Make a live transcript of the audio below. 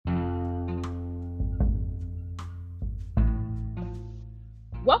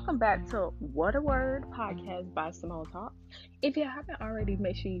Welcome back to What a Word podcast by Simone Talks. If you haven't already,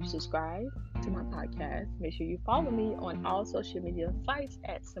 make sure you subscribe to my podcast. Make sure you follow me on all social media sites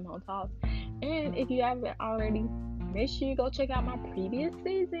at Simone Talks. And if you haven't already, make sure you go check out my previous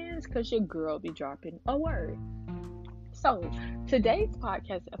seasons because your girl be dropping a word. So today's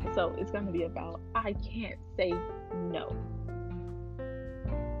podcast episode is going to be about I can't say no.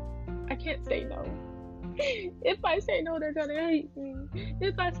 I can't say no. If I say no, they're gonna hate me.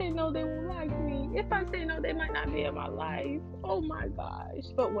 If I say no, they won't like me. If I say no, they might not be in my life. Oh my gosh.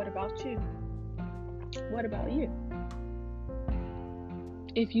 But what about you? What about you?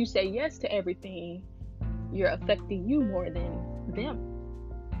 If you say yes to everything, you're affecting you more than them.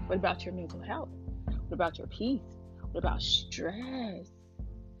 What about your mental health? What about your peace? What about stress?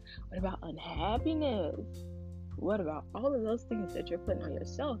 What about unhappiness? What about all of those things that you're putting on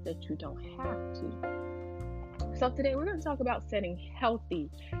yourself that you don't have to? So today we're going to talk about setting healthy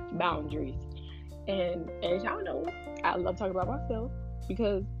boundaries. And as y'all know, I love talking about myself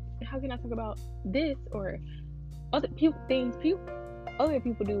because how can I talk about this or other things other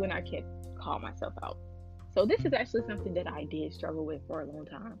people do when I can't call myself out? So this is actually something that I did struggle with for a long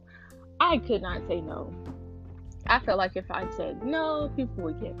time. I could not say no. I felt like if I said no, people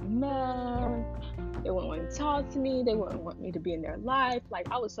would get mad. They wouldn't want to talk to me. They wouldn't want me to be in their life. Like,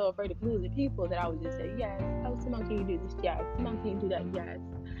 I was so afraid of losing people that I would just say, yes. Oh, Simone, can you do this? Yes. Simone, can you do that? Yes.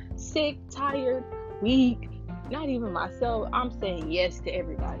 Sick, tired, weak, not even myself. I'm saying yes to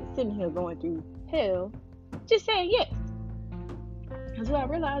everybody. Sitting here going through hell, just saying yes. And so I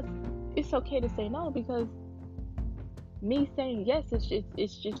realized it's okay to say no because me saying yes,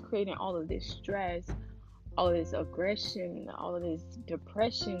 it's just creating all of this stress, all of this aggression, all of this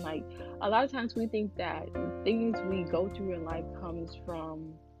depression. Like, a lot of times we think that things we go through in life comes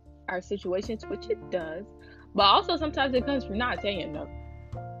from our situations, which it does, but also sometimes it comes from not saying no.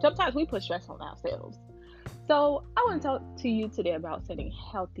 Sometimes we put stress on ourselves. So I want to talk to you today about setting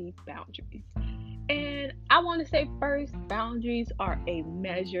healthy boundaries. And I want to say first, boundaries are a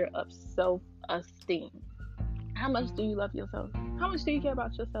measure of self-esteem. How much do you love yourself? How much do you care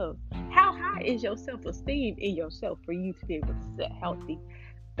about yourself? How high is your self-esteem in yourself for you to be able to set healthy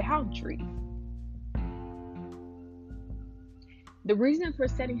boundaries? The reason for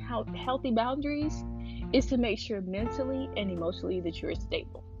setting healthy boundaries is to make sure mentally and emotionally that you're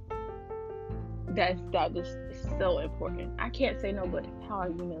stable. That is so important. I can't say no, but how are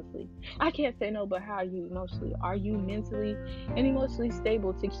you mentally? I can't say no, but how are you emotionally? Are you mentally and emotionally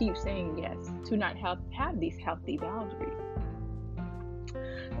stable to keep saying yes, to not have these healthy boundaries?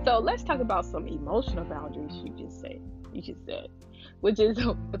 So let's talk about some emotional boundaries you just said, which is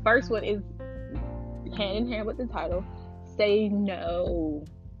the first one is hand in hand with the title. Say no.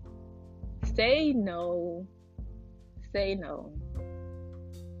 Say no. Say no.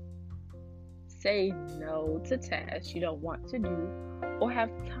 Say no to tasks you don't want to do or have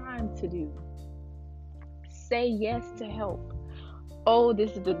time to do. Say yes to help. Oh,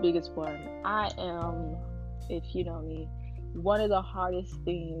 this is the biggest one. I am, if you know me, one of the hardest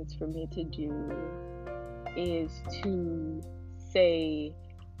things for me to do is to say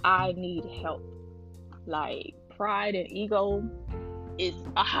I need help. Like, pride and ego is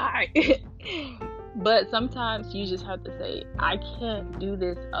high. But sometimes you just have to say, I can't do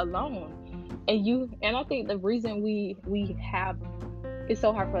this alone. And I think the reason we have it's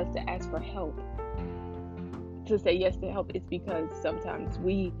so hard for us to ask for help, to say yes to help, is because sometimes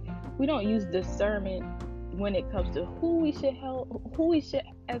we don't use discernment when it comes to who we should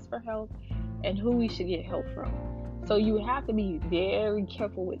ask for help and who we should get help from. So you have to be very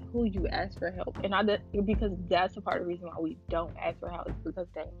careful with who you ask for help. And because that's a part of the reason why we don't ask for help, is because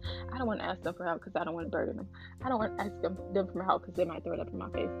I don't want to ask them for help because I don't want to burden them. I don't want to ask them for help because they might throw it up in my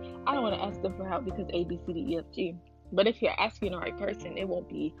face. I don't want to ask them for help because A, B, C, D, E, F, G. But if you're asking the right person, it won't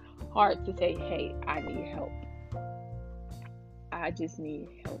be hard to say, hey, I need help. I just need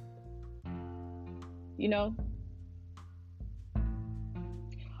help. You know?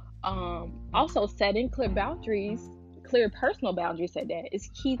 Also, setting clear personal boundaries at that, is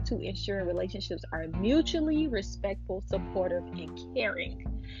key to ensuring relationships are mutually respectful, supportive, and caring.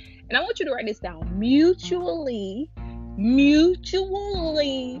 And I want you to write this down: mutually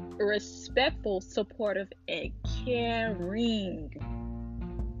respectful, supportive, and caring.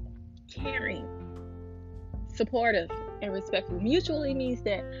 Supportive and respectful. Mutually means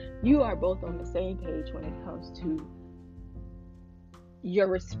that you are both on the same page when it comes to your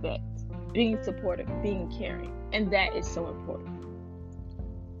respect, being supportive, being caring, and that is so important.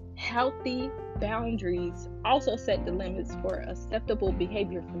 Healthy boundaries also set the limits for acceptable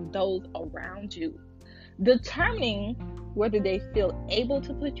behavior from those around you. Determining whether they feel able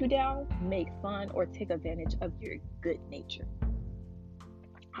to put you down, make fun, or take advantage of your good nature.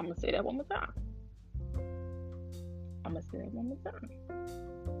 I'm going to say that one more time.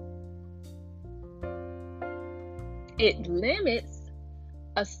 It limits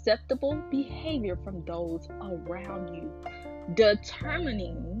acceptable behavior from those around you,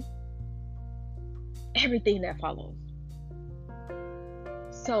 determining everything that follows.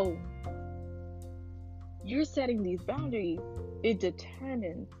 So, you're setting these boundaries. It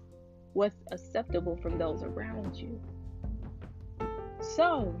determines what's acceptable from those around you.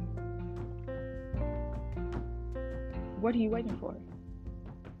 So, what are you waiting for?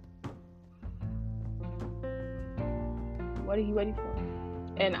 What are you waiting for?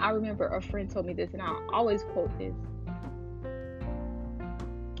 And I remember a friend told me this, and I always quote this.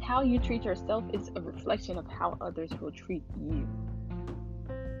 How you treat yourself is a reflection of how others will treat you.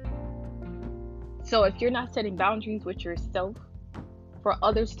 So if you're not setting boundaries with yourself for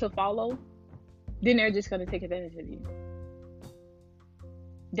others to follow, then they're just going to take advantage of you.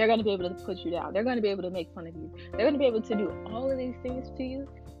 They're going to be able to put you down. They're going to be able to make fun of you. They're going to be able to do all of these things to you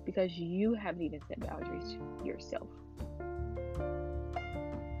because you haven't even set boundaries yourself.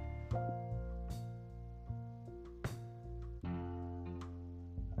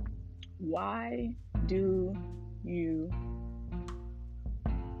 Why do you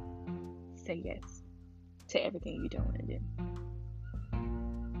say yes to everything you don't want to do?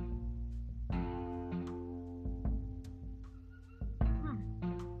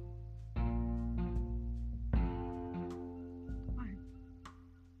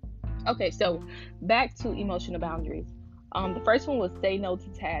 Okay, so back to emotional boundaries. The first one was say no to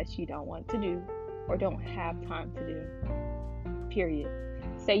tasks you don't want to do or don't have time to do. Period.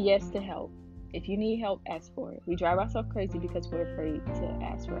 Say yes to help. If you need help, ask for it. We drive ourselves crazy because we're afraid to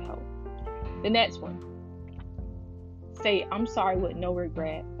ask for help. The next one. Say I'm sorry with no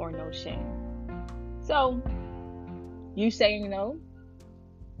regret or no shame. So, you saying no,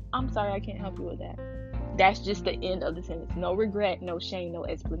 I'm sorry, I can't help you with that. That's just the end of the sentence. No regret, no shame, no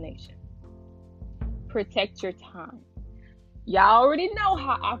explanation. Protect your time. Y'all already know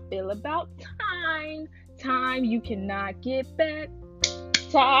how I feel about time. Time you cannot get back.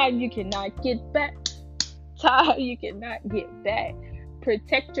 Time you cannot get back. Time you cannot get back.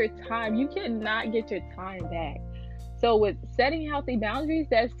 Protect your time. You cannot get your time back. So with setting healthy boundaries,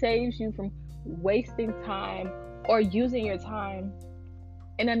 that saves you from wasting time or using your time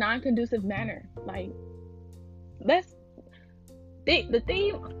in a non-conducive manner. Like, that's the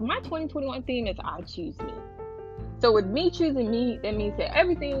theme. My 2021 theme is I choose me. So with me choosing me, that means that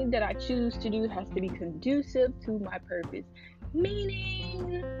everything that I choose to do has to be conducive to my purpose.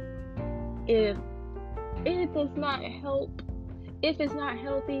 Meaning, if it does not help, if it's not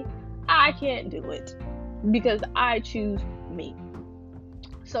healthy, I can't do it because I choose me.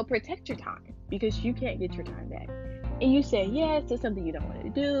 So protect your time because you can't get your time back. And you say yes to something you don't want to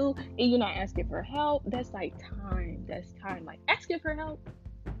do, and you're not asking for help. That's like time. That's time. Like asking for help.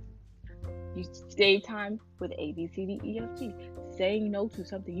 You save time with A, B, C, D, E, F, G. Saying no to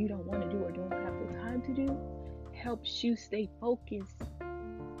something you don't want to do or don't have the time to do helps you stay focused.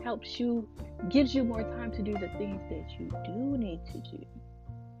 Gives you more time to do the things that you do need to do.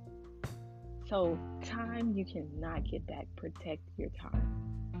 So time you cannot get back. Protect your time.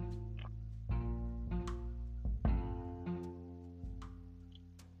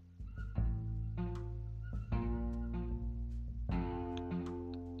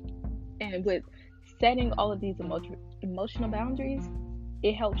 And with setting all of these emotional boundaries,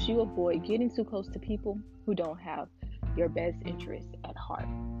 it helps you avoid getting too close to people who don't have your best interest at heart.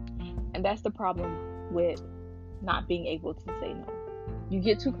 And that's the problem with not being able to say no. You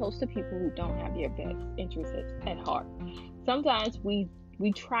get too close to people who don't have your best interests at heart. Sometimes we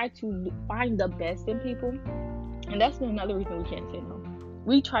try to find the best in people, and that's another reason we can't say no.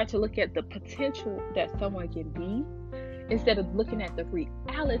 We try to look at the potential that someone can be instead of looking at the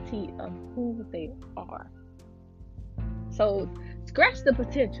reality of who they are. So scratch the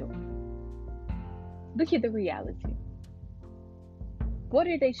potential. Look at the reality. What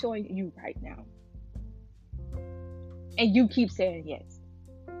are they showing you right now? And you keep saying yes.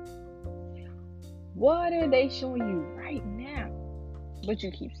 What are they showing you right now? But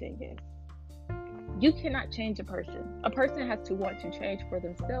you keep saying yes. You cannot change a person. A person has to want to change for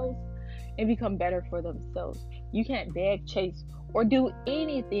themselves and become better for themselves. You can't beg, chase, or do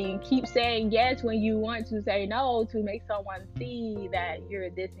anything. Keep saying yes when you want to say no to make someone see that you're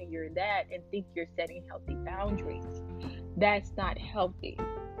this and you're that and think you're setting healthy boundaries. That's not healthy.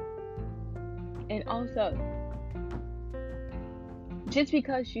 And also, just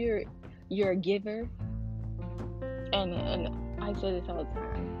because you're a giver And I say this all the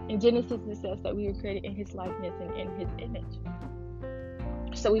time. In Genesis, it says that we were created in His likeness and in His image.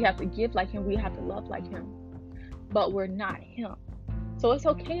 So we have to give like Him. We have to love like Him. But we're not Him. So it's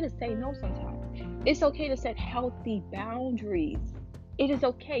okay to say no sometimes. It's okay to set healthy boundaries. It is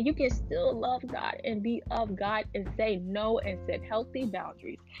okay. You can still love God and be of God and say no and set healthy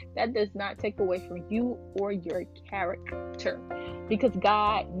boundaries. That does not take away from you or your character. Because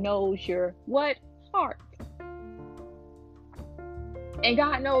God knows your what? Heart. And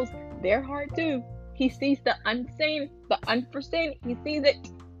God knows their heart too. He sees the unseen, the unforeseen. He sees it.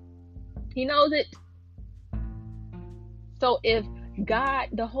 He knows it. So if God,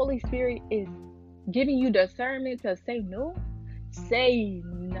 the Holy Spirit, is giving you discernment to say no, say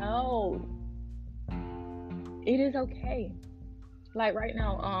no. It is okay. Like right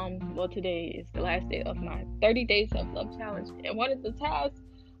now, today is the last day of my 30 days of love challenge. And one of the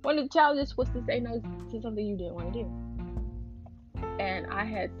challenges was to say no to something you didn't want to do. And I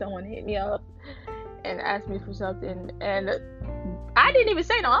had someone hit me up and ask me for something, and I didn't even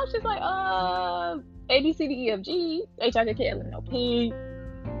say no. I was just like, A, B, C, D, E, F, G, H, I, J, K, L, M, N, O, P.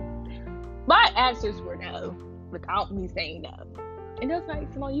 My answers were no, without me saying no. And it was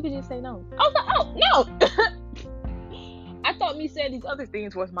like, Simone, you could just say no. I was like, oh, no! I thought me saying these other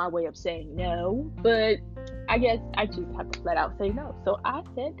things was my way of saying no, but I guess I just have to flat out say no. So I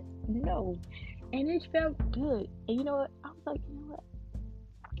said no, and it felt good. And you know what? I was like, you know what?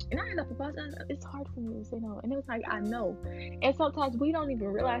 And I ended up apologizing. It's hard for me to say no. And it was like, I know. And sometimes we don't even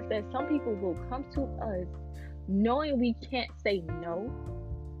realize that some people will come to us knowing we can't say no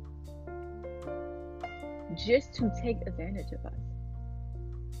just to take advantage of us.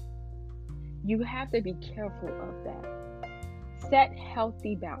 You have to be careful of that. Set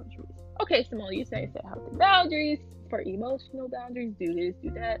healthy boundaries. Okay, Simone, you say set healthy boundaries for emotional boundaries. Do this,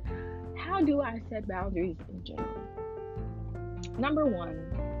 do that. How do I set boundaries in general? Number one,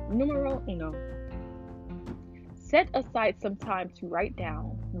 numero uno. Set aside some time to write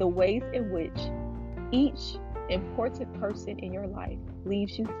down the ways in which each important person in your life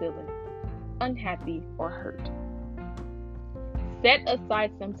leaves you feeling unhappy or hurt. Set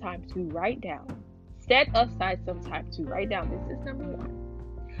aside some time to write down. Set aside some time to write down. This is number one.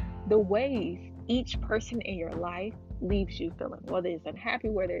 The ways each person in your life leaves you feeling, whether it's unhappy,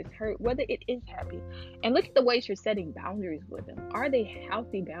 whether it's hurt, whether it is happy. And look at the ways you're setting boundaries with them. Are they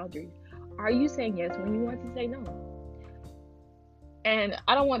healthy boundaries? Are you saying yes when you want to say no? And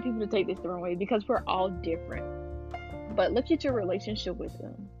I don't want people to take this the wrong way because we're all different. But look at your relationship with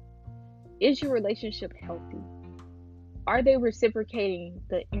them. Is your relationship healthy? Are they reciprocating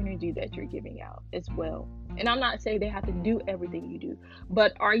the energy that you're giving out as well? And I'm not saying they have to do everything you do,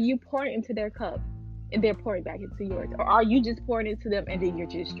 but are you pouring into their cup and they're pouring back into yours? Or are you just pouring into them and then you're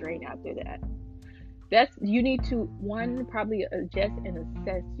just drained after that? You need to, one, probably adjust and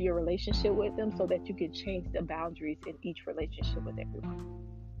assess your relationship with them so that you can change the boundaries in each relationship with everyone.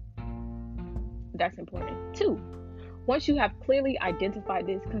 That's important. Two, once you have clearly identified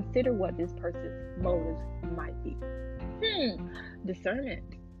this, consider what this person's motives might be. Discernment.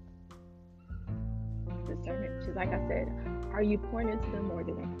 Just like I said, are you pouring into them more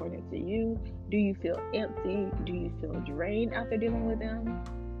than they're pouring into you? Do you feel empty? Do you feel drained after dealing with them?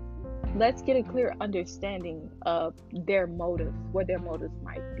 Let's get a clear understanding of their motives, what their motives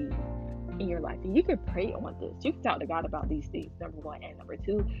might be in your life. And you can pray on this. You can talk to God about these things, number one and number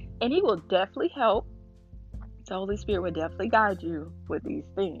two, and He will definitely help. The Holy Spirit will definitely guide you with these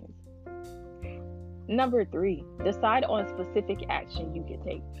things. Number three, decide on specific action you can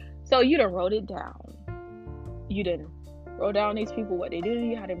take. So you done wrote it down. You done wrote down these people, what they do to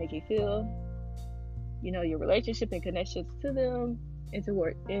you, how they make you feel. You know, your relationship and connections to them, and to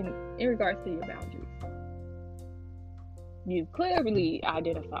work in regards to your boundaries. You've clearly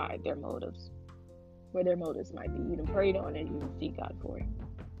identified their motives, where their motives might be. You done prayed on it, you done seek God for it.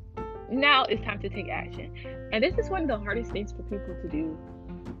 Now it's time to take action. And this is one of the hardest things for people to do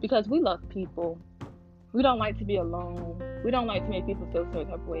because we love people. We don't like to be alone. We don't like to make people feel certain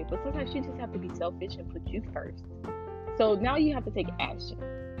type of way. But sometimes you just have to be selfish and put you first. So now you have to take action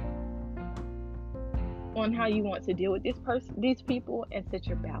on how you want to deal with these people, and set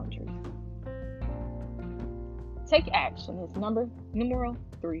your boundaries. Take action is numero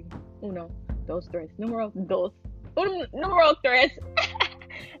three. Uno, dos, tres. Numero tres.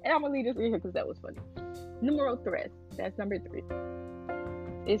 And I'm gonna leave this in here because that was funny. Numero tres. That's number three.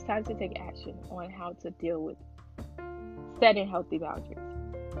 It's time to take action on how to deal with setting healthy boundaries.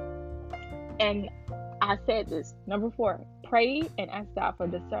 And I said this. Number four, pray and ask God for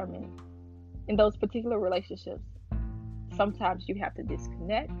discernment in those particular relationships. Sometimes you have to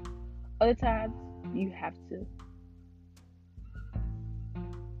disconnect. Other times you have to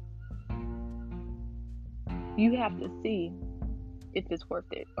you have to see if it's worth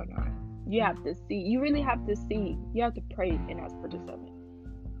it or not. You have to see. You really have to see. You have to pray and ask for discernment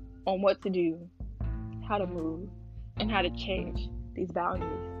on what to do, how to move, and how to change these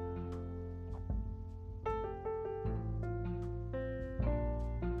boundaries.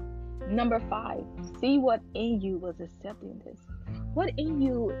 Number 5, see what in you was accepting this. What in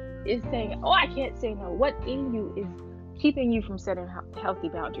you is saying, oh, I can't say no. What in you is keeping you from setting healthy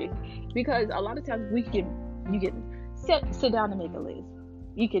boundaries? Because a lot of times you can sit down and make a list.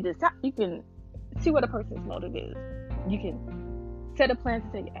 You can decide. You can see what a person's motive is. You can set a plan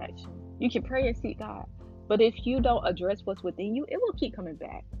to take action. You can pray and seek God. But if you don't address what's within you, it will keep coming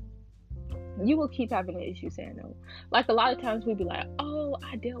back. You will keep having an issue saying no. Like a lot of times we'll be like, oh,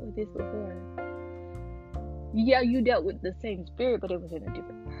 I dealt with this before. Yeah, you dealt with the same spirit, but it was in a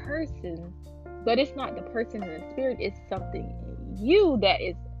different person. But it's not the person in the spirit. It's something in you that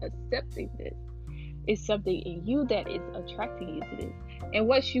is accepting this. It's something in you that is attracting you to this. And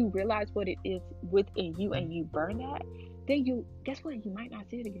once you realize what it is within you and you burn that, then guess what? You might not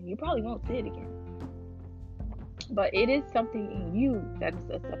see it again. You probably won't see it again. But it is something in you that is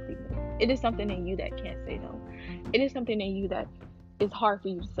accepting this. It is something in you that can't say no. It is something in you that is hard for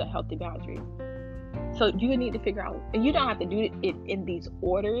you to set healthy boundaries. So you need to figure out, and you don't have to do it in these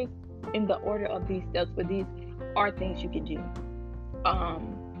orders, in the order of these steps, but these are things you can do.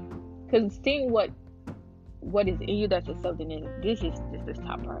 Because seeing what is in you that's accepting it, this is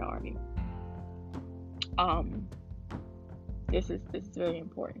top priority. This is very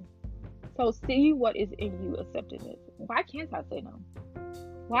important. So see what is in you accepting it. Why can't I say no?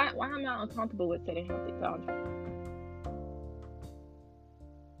 Why am I uncomfortable with setting healthy boundaries?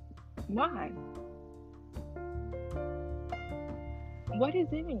 Why? What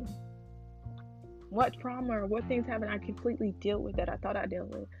is in me? What trauma or what things haven't I completely dealt with that I thought I dealt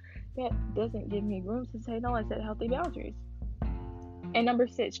with that doesn't give me room to say no and set healthy boundaries? And number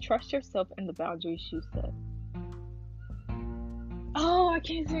 6, trust yourself and the boundaries you set. Oh, I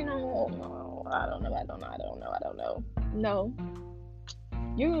can't say no. No, I don't know. No.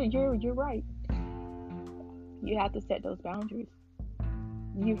 You're right. You have to set those boundaries.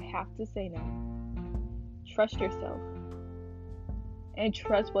 You have to say no. Trust yourself. And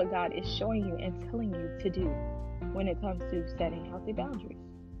trust what God is showing you and telling you to do when it comes to setting healthy boundaries.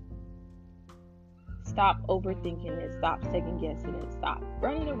 Stop overthinking it. Stop second guessing it. Stop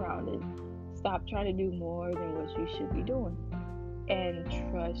running around it. Stop trying to do more than what you should be doing. And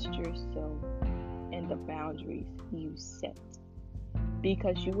trust yourself and the boundaries you set.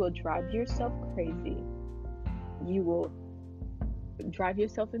 Because you will drive yourself crazy. You will drive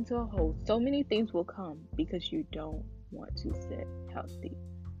yourself into a hole. So many things will come because you don't want to set healthy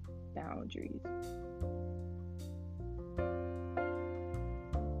boundaries.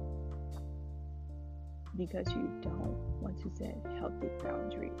 Because you don't want to set healthy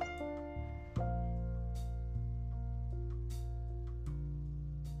boundaries.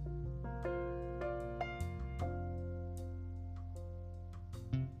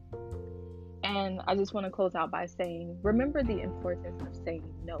 And I just want to close out by saying, remember the importance of saying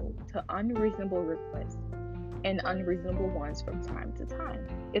no to unreasonable requests and unreasonable ones from time to time.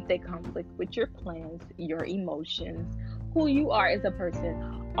 If they conflict with your plans, your emotions, who you are as a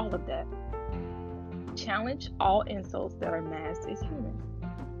person, all of that. Challenge all insults that are masked as human.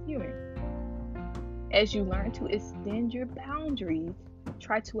 As you learn to extend your boundaries,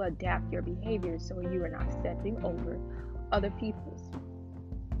 try to adapt your behavior so you are not stepping over other people's.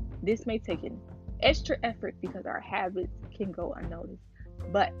 This may take an extra effort because our habits can go unnoticed,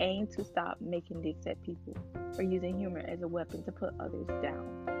 but aim to stop making this at people or using humor as a weapon to put others down.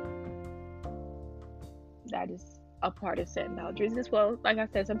 That is a part of setting boundaries as well. Like I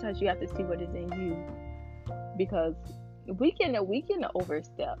said, sometimes you have to see what is in you, because we can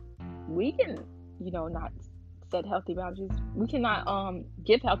overstep. We can, not set healthy boundaries. We cannot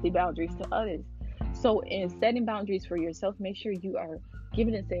give healthy boundaries to others. So in setting boundaries for yourself, make sure you are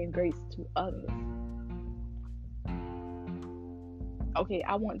giving and saying grace to others. Okay,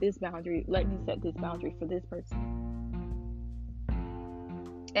 I want this boundary. Let me set this boundary for this person.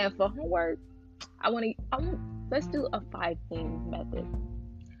 And for homework, let's do a 5-thing method.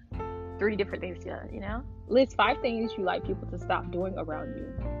 3 different things, List 5 things you like people to stop doing around you.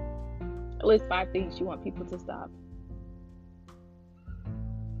 List 5 things you want people to stop.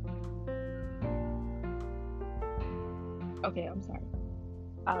 Okay, I'm sorry.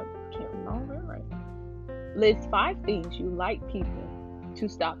 I can't remember right. List 5 things you like people to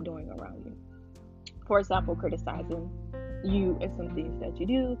stop doing around you. For example, criticizing you and some things that you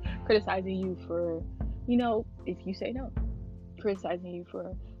do, criticizing you for, if you say no, criticizing you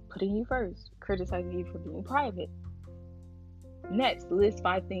for putting you first, criticizing you for being private. Next, list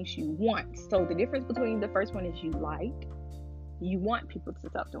 5 things you want. So the difference between the first one is you want people to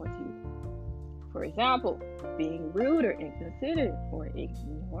stop doing to you. For example, being rude or inconsiderate or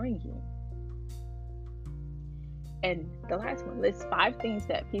ignoring you. And the last one, list 5 things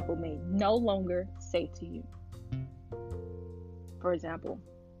that people may no longer say to you. For example,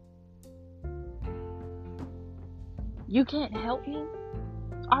 you can't help me?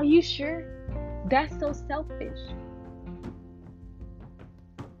 Are you sure? That's so selfish.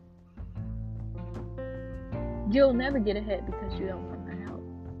 You'll never get ahead because you don't want my help.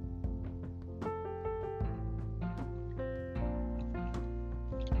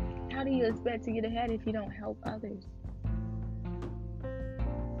 How do you expect to get ahead if you don't help others?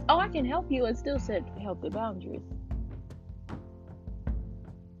 Oh, I can help you and still set healthy boundaries.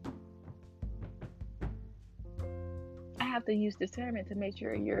 I have to use discernment to make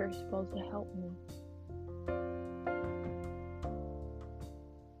sure you're supposed to help me.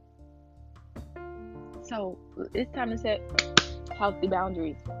 So it's time to set healthy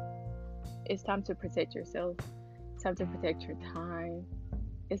boundaries. It's time to protect yourself. It's time to protect your time.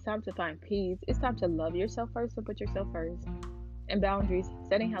 It's time to find peace. It's time to love yourself first and put yourself first. And boundaries,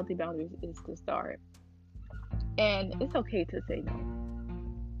 setting healthy boundaries is the start. And it's okay to say no.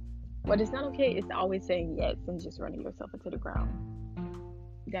 What is not okay is always saying yes and just running yourself into the ground.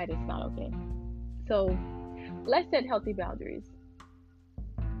 That is not okay. So let's set healthy boundaries.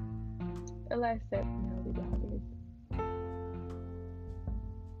 Let's set healthy boundaries.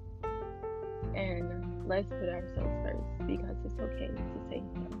 And let's put ourselves first, because it's okay to say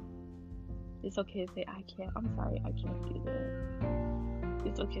no. It's okay to say, I can't, I'm sorry, I can't do that.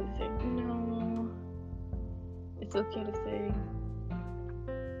 It's okay to say no. It's okay to say,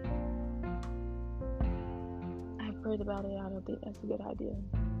 I've heard about it, I don't think that's a good idea.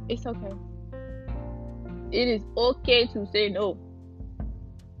 It's okay. It is okay to say no.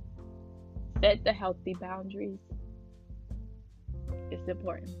 Set the healthy boundaries. It's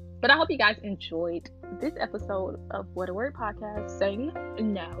important. But I hope you guys enjoyed this episode of What a Word Podcast, saying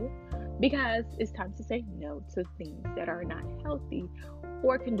no, because it's time to say no to things that are not healthy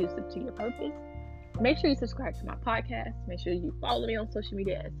or conducive to your purpose. Make sure you subscribe to my podcast. Make sure you follow me on social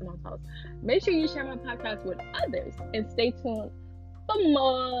media at Simone Pauls. Make sure you share my podcast with others, and stay tuned for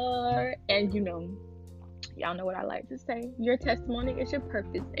more. And y'all know what I like to say. Your testimony is your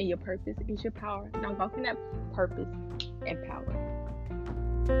purpose, and your purpose is your power. Now walk in that purpose and power.